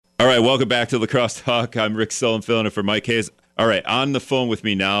All right, welcome back to Lacrosse Talk. I'm Rick Sullen, filling in for Mike Hayes. All right, on the phone with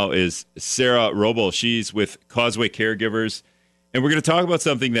me now is Sarah Roble. She's with Caseway Caregivers, and we're going to talk about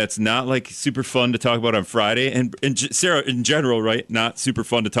something that's not like super fun to talk about on Friday. And Sarah, in general, right, not super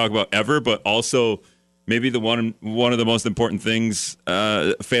fun to talk about ever, but also maybe the one of the most important things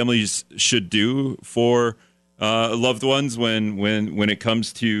families should do for loved ones when it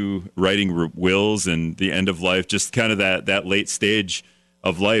comes to writing wills and the end of life, just kind of that late stage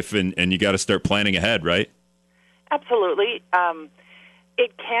of life, and you got to start planning ahead, right? Absolutely.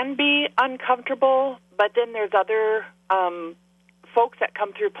 It can be uncomfortable, but then there's other folks that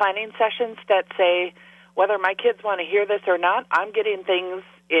come through planning sessions that say, whether my kids want to hear this or not, I'm getting things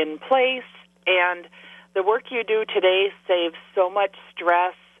in place, and the work you do today saves so much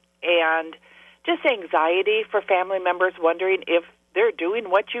stress and just anxiety for family members wondering if they're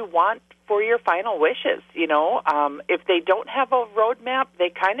doing what you want for your final wishes. If they don't have a roadmap, they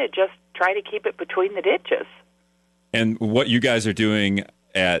kind of just try to keep it between the ditches. And what you guys are doing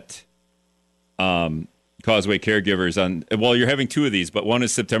at Caseway Caregivers you're having two of these, but one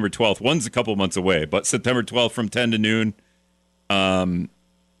is September 12th. One's a couple months away, but September 12th from 10 to noon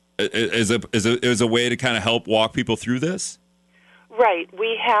is a way to kind of help walk people through this? Right.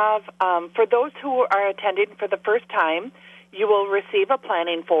 We have, for those who are attending for the first time, you will receive a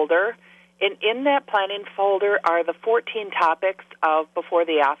planning folder. And in that planning folder are the 14 topics of before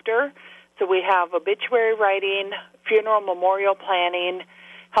the after. So we have obituary writing, funeral memorial planning,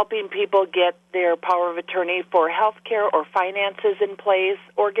 helping people get their power of attorney for health care or finances in place,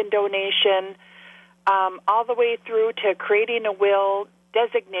 organ donation, all the way through to creating a will,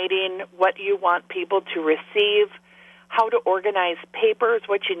 designating what you want people to receive, how to organize papers,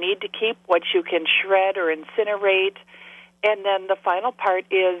 what you need to keep, what you can shred or incinerate. And then the final part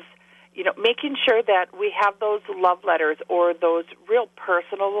is, making sure that we have those love letters or those real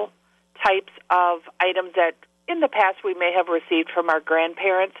personal types of items that in the past we may have received from our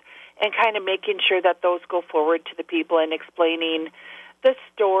grandparents, and kind of making sure that those go forward to the people and explaining the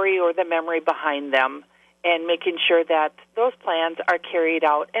story or the memory behind them, and making sure that those plans are carried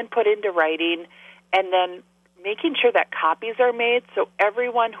out and put into writing, and then making sure that copies are made so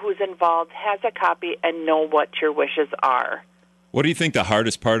everyone who's involved has a copy and know what your wishes are. What do you think the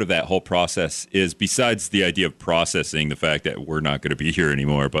hardest part of that whole process is, besides the idea of processing the fact that we're not going to be here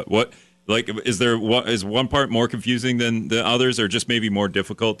anymore? But is one part more confusing than the others, or just maybe more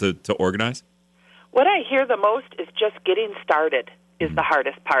difficult to organize? What I hear the most is just getting started is the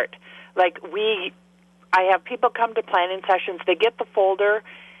hardest part. I have people come to planning sessions, they get the folder,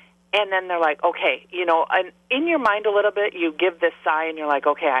 and then they're like, okay, and in your mind a little bit, you give this sigh, and you're like,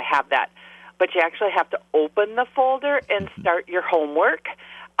 okay, I have that. But you actually have to open the folder and start your homework.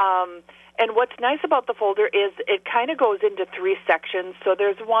 And what's nice about the folder is it kind of goes into 3 sections. So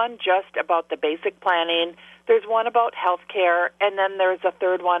there's one just about the basic planning, there's one about health care, and then there's a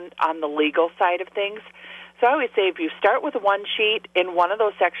third one on the legal side of things. So I always say if you start with one sheet in one of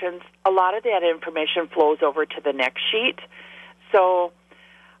those sections, a lot of that information flows over to the next sheet. So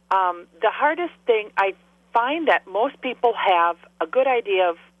the hardest thing, I find that most people have a good idea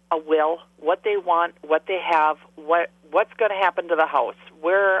of a will, what they want, what they have, what's going to happen to the house,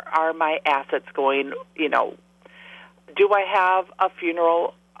 where are my assets going, do I have a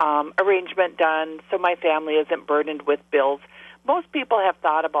funeral arrangement done so my family isn't burdened with bills? Most people have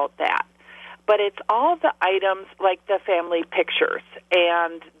thought about that. But it's all the items like the family pictures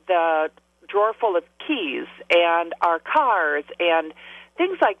and the drawer full of keys and our cars and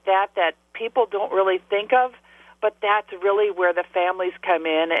things like that people don't really think of, but that's really where the families come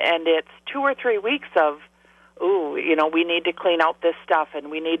in, and it's 2 or 3 weeks of, we need to clean out this stuff,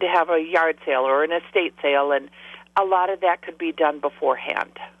 and we need to have a yard sale or an estate sale, and a lot of that could be done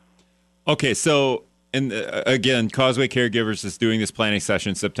beforehand. Okay, so, and again, Caseway Caregivers is doing this planning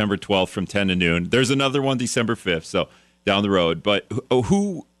session September 12th from 10 to noon. There's another one December 5th, so down the road. But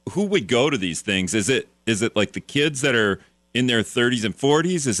who would go to these things? Is it like the kids that are in their 30s and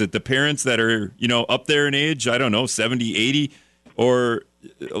 40s? Is it the parents that are, up there in age, I don't know, 70, 80, or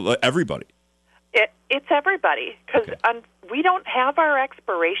everybody? It's everybody, because we don't have our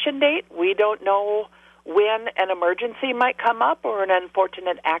expiration date. We don't know when an emergency might come up or an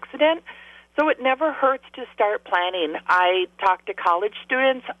unfortunate accident, so it never hurts to start planning. I talk to college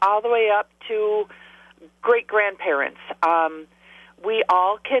students all the way up to great-grandparents. We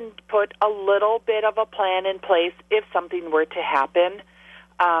all can put a little bit of a plan in place if something were to happen.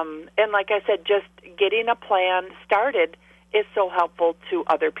 And like I said, just getting a plan started is so helpful to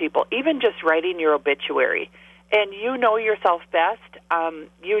other people, even just writing your obituary. And you know yourself best.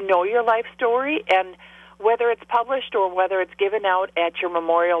 You know your life story. And whether it's published or whether it's given out at your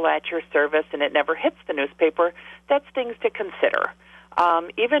memorial, at your service, and it never hits the newspaper, that's things to consider.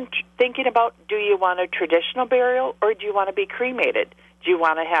 Even thinking about, do you want a traditional burial or do you want to be cremated? Do you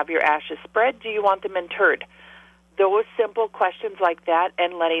want to have your ashes spread? Do you want them interred? Those simple questions like that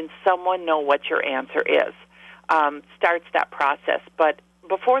and letting someone know what your answer is starts that process. But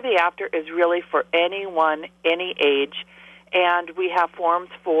before the after is really for anyone, any age. And we have forms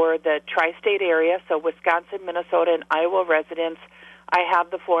for the tri-state area, so Wisconsin, Minnesota, and Iowa residents. I have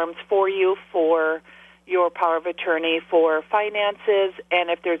the forms for you for your power of attorney, for finances, and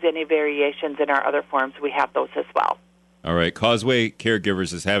if there's any variations in our other forms, we have those as well. All right. Caseway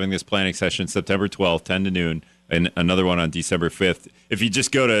Caregivers is having this planning session September 12th, 10 to noon, and another one on December 5th. If you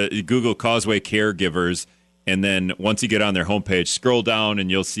just go to Google Caseway Caregivers, and then once you get on their homepage, scroll down and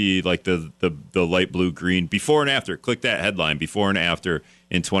you'll see like the light blue green before and after. Click that headline, before and after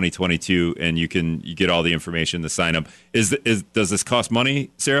in 2022, and you get all the information to sign up. Does this cost money,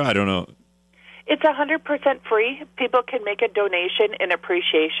 Sarah? I don't know. It's 100% free. People can make a donation in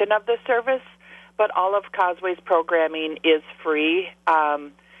appreciation of the service, but all of Caseway's programming is free.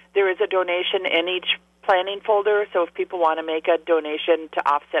 There is a donation in each planning folder, so if people want to make a donation to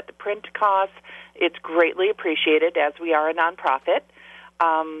offset the print costs, it's greatly appreciated, as we are a nonprofit.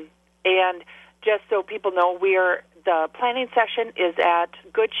 And just so people know, the planning session is at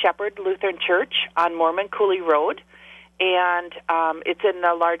Good Shepherd Lutheran Church on Mormon Cooley Road, and it's in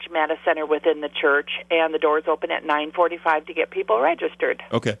the large Matta Center within the church, and the doors open at 9:45 to get people registered.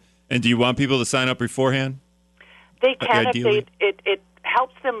 Okay. And do you want people to sign up beforehand? They can Ideally? if it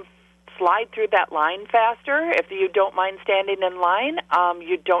helps them slide through that line faster. If you don't mind standing in line,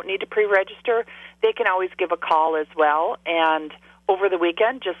 you don't need to pre-register. They can always give a call as well. And over the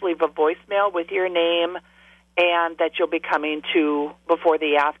weekend, just leave a voicemail with your name and that you'll be coming to before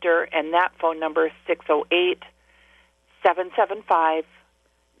the after. And that phone number is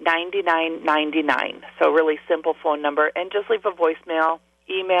 608-775-9999. So a really simple phone number. And just leave a voicemail,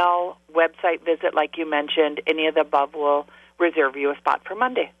 email, website visit like you mentioned. Any of the above will reserve you a spot for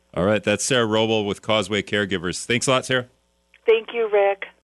Monday. All right. That's Sarah Roble with Caseway Caregivers. Thanks a lot, Sarah. Thank you, Rick.